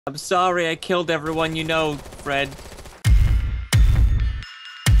I'm sorry I killed everyone you know, Fred.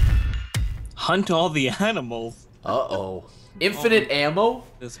 Hunt all the animals. Uh-oh. Infinite ammo?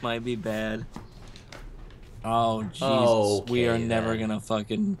 This might be bad. Oh, Jesus. Okay, we are never then. gonna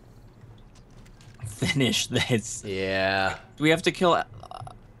fucking finish this. Yeah. Do we have to kill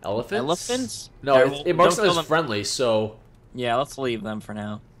Elephants? elephants? No, it marks them don't as kill friendly, so... Yeah, let's leave them for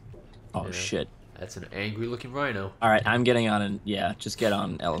now. Oh, Yeah. shit. That's an angry-looking rhino. Alright, I'm getting on an... Yeah, just get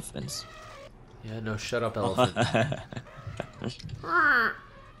on elephants. Yeah, no, shut up, elephant.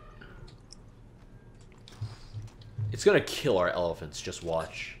 It's gonna kill our elephants, just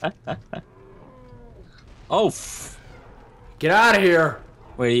watch. Oh, Get out of here!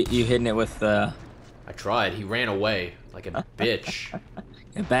 wait, you hitting it with I tried, he ran away, like a bitch.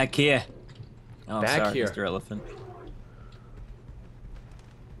 Get back here. Oh, Back sorry, here. Mr. Elephant.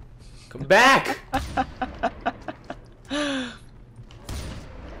 Come back!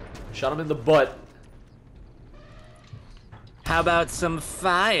 Shot him in the butt. How about some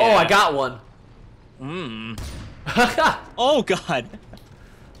fire? Oh, I got one. Mmm. Oh, God.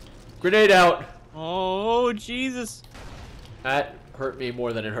 Grenade out. Oh, Jesus. That hurt me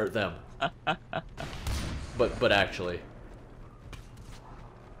more than it hurt them. But actually.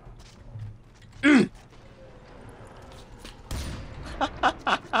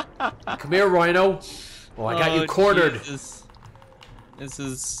 Come here, Rhino. Oh, I got you cornered. Jesus. This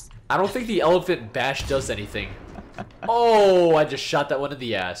is... I don't think the elephant bash does anything. Oh, I just shot that one in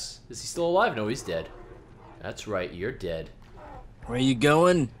the ass. Is he still alive? No, he's dead. That's right, you're dead. Where you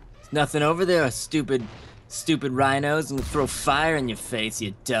going? There's nothing over there, stupid rhinos. I'm gonna throw fire in your face,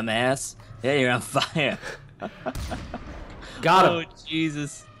 you dumbass. Yeah, you're on fire. Got him. Oh,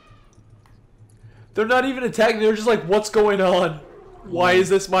 Jesus. They're not even attacking. They're just like, what's going on? Why is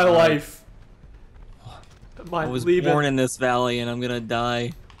this my life? I was born in this valley and I'm gonna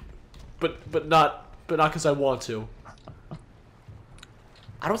die. But not because I want to.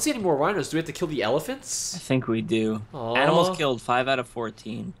 I don't see any more rhinos. Do we have to kill the I elephants? think we do. Aw. Animals killed, 5 out of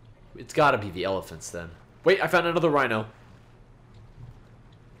 14. It's gotta be the elephants then. Wait, I found another rhino.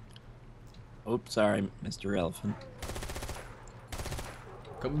 Oops, sorry, Mr. Elephant.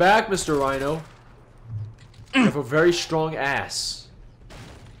 Come back, Mr. Rhino. You have a very strong ass.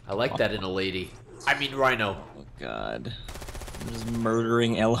 I like that in a lady. I mean rhino. Oh, God. I'm just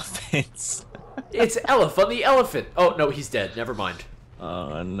murdering elephants. It's Elephant the elephant. Oh, no, he's dead. Never mind.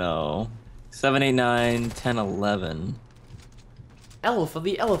 Oh, no. 7, 8, 9, 10, 11. Elephant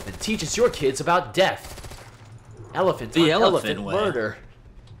the elephant teaches your kids about death. Elephant The on elephant elephant way. murder.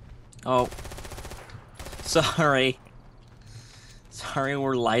 Oh. Sorry. Sorry,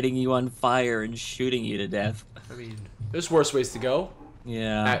 we're lighting you on fire and shooting you to death. I mean, there's worse ways to go.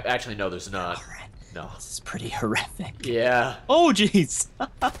 Yeah. Actually, no, there's not. Alright. No. This is pretty horrific. Yeah. Oh, jeez.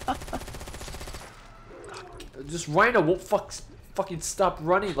 This rhino won't fucking stop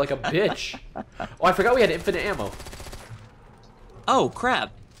running like a bitch. Oh, I forgot we had infinite ammo. Oh,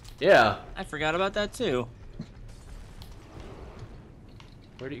 crap. Yeah. I forgot about that, too.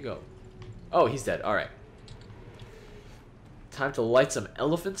 Where'd he go? Oh, he's dead. Alright. Time to light some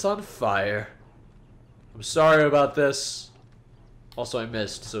elephants on fire. I'm sorry about this. Also, I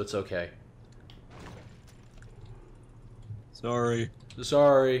missed, so it's okay. Sorry.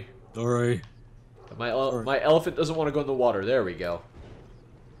 Sorry. Sorry. My elephant doesn't want to go in the water. There we go.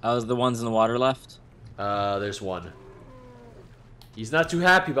 Oh, is the ones in the water left? There's one. He's not too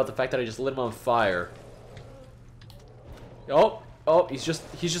happy about the fact that I just lit him on fire. Oh, he's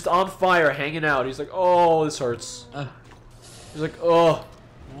just on fire, hanging out. He's like, oh, this hurts. He's like, oh,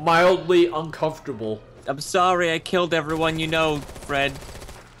 mildly uncomfortable. I'm sorry I killed everyone you know, Fred.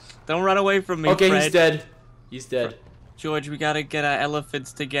 Don't run away from me, Okay, Fred. he's dead. He's dead. George, we gotta get our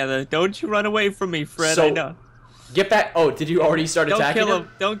elephants together. Don't you run away from me, Fred. So, I know. Get back. Oh, did you already start Don't attacking kill him.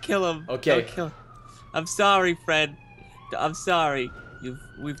 Don't kill him. Okay. Don't kill him. I'm sorry, Fred. I'm sorry.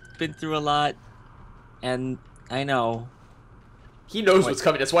 We've been through a lot, and I know. He knows what's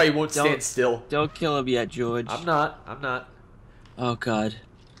coming. That's why he won't stand still. Don't kill him yet, George. I'm not. Oh, God.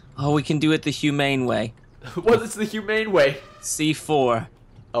 Oh, we can do it the humane way. What is the humane way? C4.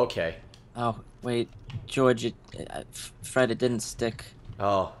 Okay. Oh, wait. George, Fred, it didn't stick.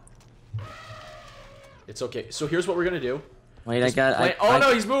 Oh. It's okay. So here's what we're gonna do. Wait, I got... Oh,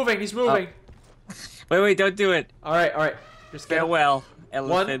 no, he's moving. He's moving. Wait, don't do it. All right. Just get Farewell,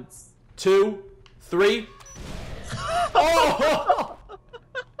 elephants. 1, 2, 3. Oh!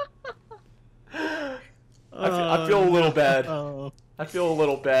 I feel a little bad. I feel a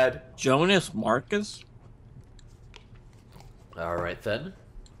little bad. Jonas Marcus? Alright then.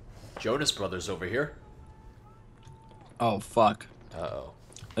 Jonas Brothers over here. Oh, fuck. Uh-oh.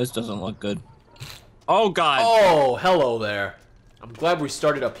 This doesn't look good. Oh God. Oh, hello there. I'm glad we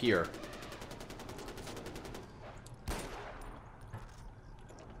started up here.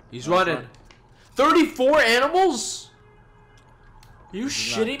 He's running. 34 animals? You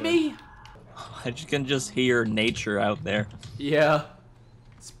shitting me? I can just hear nature out there. Yeah.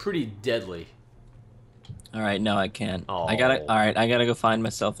 It's pretty deadly. All right, no, I can't. Oh. I gotta go find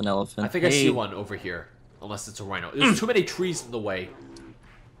myself an elephant. I think I see one over here. Unless it's a rhino. There's too many trees in the way.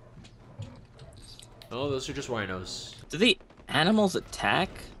 Oh, those are just rhinos. Do the animals attack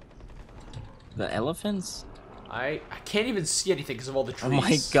the elephants? I can't even see anything because of all the trees. Oh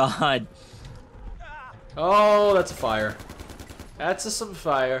my God. Oh, that's a fire. That's some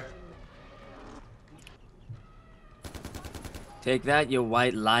fire. Take that, you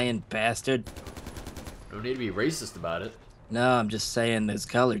white lion bastard. No need to be racist about it. No, I'm just saying this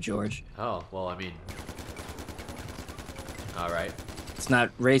color, George. Oh, well, I mean... Alright. It's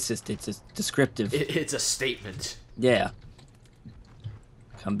not racist, it's just descriptive. It's a statement. Yeah.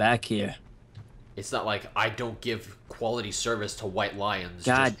 Come back here. It's not like I don't give quality service to white lions.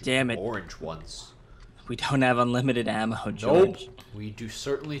 God just damn it. Orange ones. We don't have unlimited ammo, George. Nope. We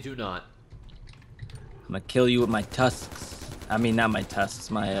certainly do not. I'm gonna kill you with my tusks. I mean, not my tusks,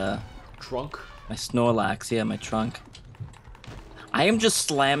 my, Trunk? my Snorlax, yeah, my trunk. I am just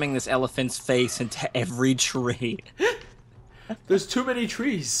slamming this elephant's face into every tree. There's too many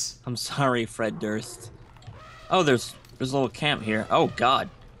trees. I'm sorry, Fred Durst. Oh, there's a little camp here. Oh, God.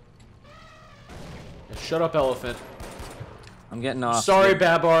 Yeah, shut up, elephant. I'm getting off. Sorry, here.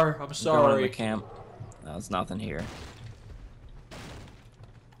 Babar. I'm Going to sorry. the camp. No, there's nothing here.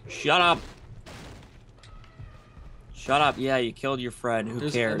 Shut up. Shut up. Yeah, you killed your friend. Who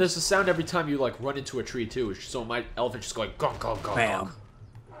cares? There's a sound every time you, like, run into a tree, too. So my elephant just going, gong, gong, gong, Bam. gong.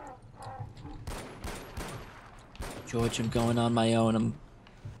 George, I'm going on my own. I'm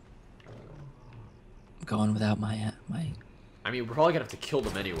going without my... I mean, we're probably gonna have to kill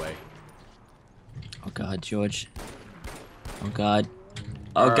them anyway. Oh, God, George. Oh, God.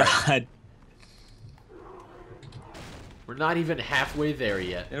 Oh, All right. God. We're not even halfway there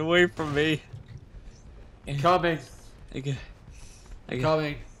yet. Get away from me. Coming.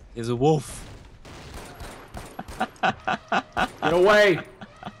 Coming. There's a wolf. Get away.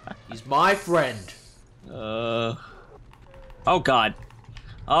 He's my friend. Oh, God.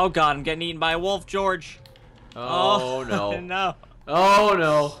 Oh, God, I'm getting eaten by a wolf, George. Oh, no. No. Oh,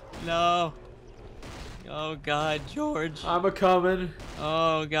 no. No. Oh, God, George. I'm a coming.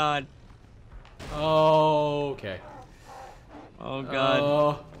 Oh, God. Oh, okay. Oh,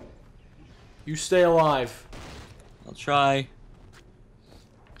 God. You stay alive. I'll try.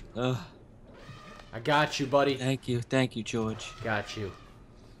 I got you, buddy. Thank you, George. Got you.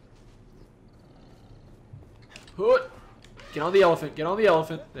 Hoot. Get on the elephant. Get on the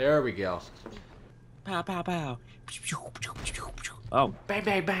elephant. There we go. Pow, pow, pow. Oh. Bang,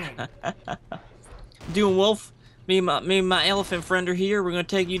 bang, bang. Doing wolf? Me and my elephant friend are here. We're gonna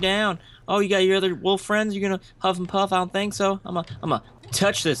take you down. Oh, you got your other wolf friends? You're gonna huff and puff? I don't think so. I'm gonna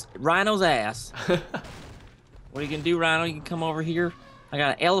touch this rhino's ass. What are you gonna do, Rhino? You can come over here. I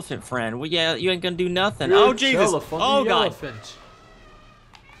got an elephant friend. Well, yeah, you ain't gonna do nothing. You're Oh, Jesus. Oh, God. Elephant.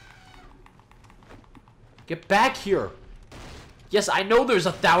 Get back here. Yes, I know there's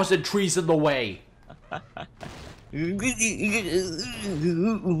 1,000 trees in the way. Oh,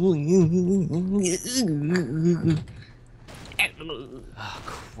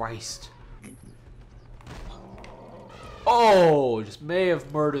 Christ. Oh, just may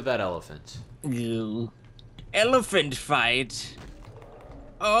have murdered that elephant. Elephant fight.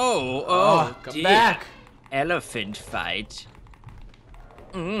 Oh, come dear. back. Elephant fight.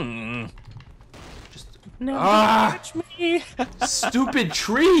 Just No, touch me. stupid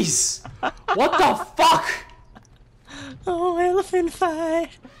trees. What the fuck? Oh, elephant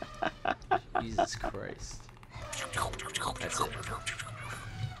fight. Jesus Christ. That's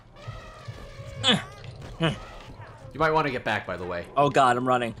it. You might want to get back, by the way. Oh, God, I'm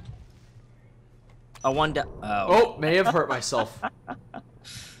running. Oh, may have hurt myself.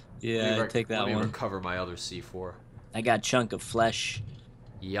 Yeah, take that Let me one. recover my other C4. I got a chunk of flesh.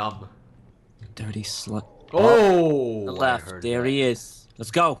 Yum. Dirty slut. Oh! The left. There he is.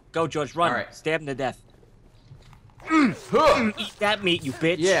 Let's go. Go, George. Run. All right. Stab him to death. Huh. Eat that meat, you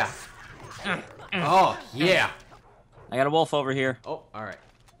bitch. Yeah. Oh, yeah. I got a wolf over here. Oh, alright.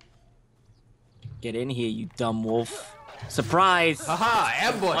 Get in here, you dumb wolf. Surprise! Haha,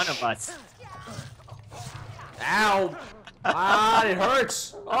 ambush! One of us. Ow! Ah, it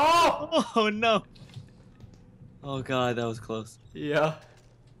hurts! Oh! Oh, no. Oh, God, that was close. Yeah.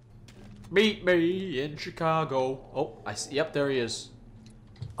 Meet me in Chicago. Oh, I see. Yep, there he is.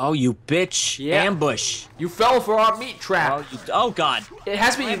 Oh, you bitch! Yeah. Ambush! You fell for our meat trap. Oh God! It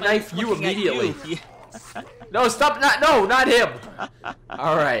has me Why am I knife you looking at immediately. you? No, stop! Not him.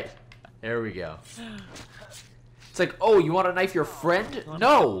 All right, there we go. It's like, oh, you want to knife your friend?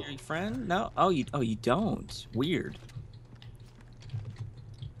 No. Your friend? No. Oh, you don't. Weird.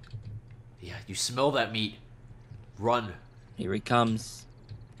 Yeah, you smell that meat. Run. Here he comes.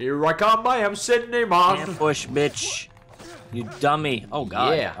 Here I come, I am Sydney man. Ambush, bitch. You dummy. Oh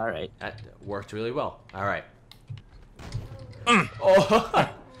God. Yeah. All right. That worked really well. All right. Oh.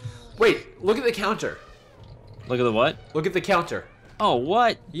 Wait, look at the counter. Look at the what? Look at the counter. Oh,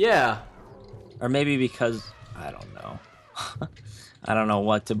 what? Yeah. Or maybe because I don't know. I don't know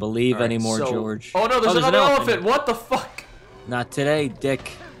what to believe All right, anymore, so- George. Oh no, there's an another elephant. What the fuck? Not today,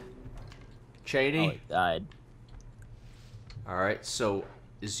 Dick. Cheney. Oh, it died. All right, so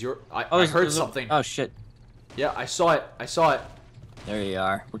is your? I Oh, heard something. Oh shit. Yeah, I saw it. I saw it. There you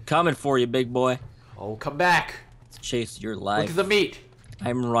are. We're coming for you, big boy. Oh, come back. Let's chase your Look life. at the meat.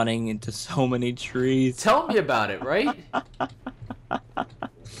 I'm running into so many trees. Tell me about it, right?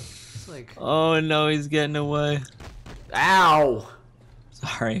 It's like, Oh no, he's getting away. ow.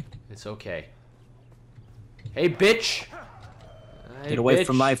 Sorry. It's okay. Hey, bitch. Hey, Get away bitch.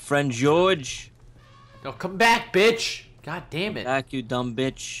 from my friend George. No, come back, bitch. God damn it. Back, you dumb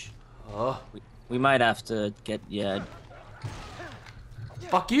bitch. Oh, We might have to get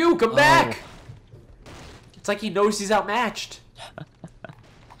fuck you. Come back. It's like he knows he's outmatched.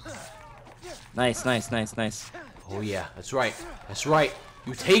 Nice, nice, nice, nice. Oh yeah, that's right. That's right.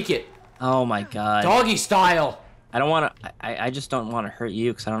 You take it. Oh my God. Doggy style. I don't want to. I just don't want to hurt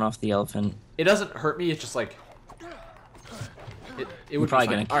you because I don't know if the elephant. It doesn't hurt me. It's just like it We're would probably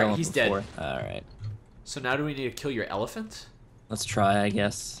be gonna fine. kill All right, him he's before. dead. All right. So now do we need to kill your elephant? Let's try, I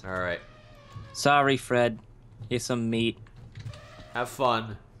guess. All right. Sorry, Fred. Here's some meat. Have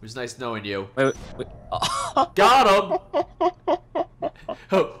fun. It was nice knowing you. Wait. Oh. Got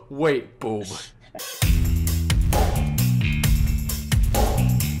him. Wait, boom.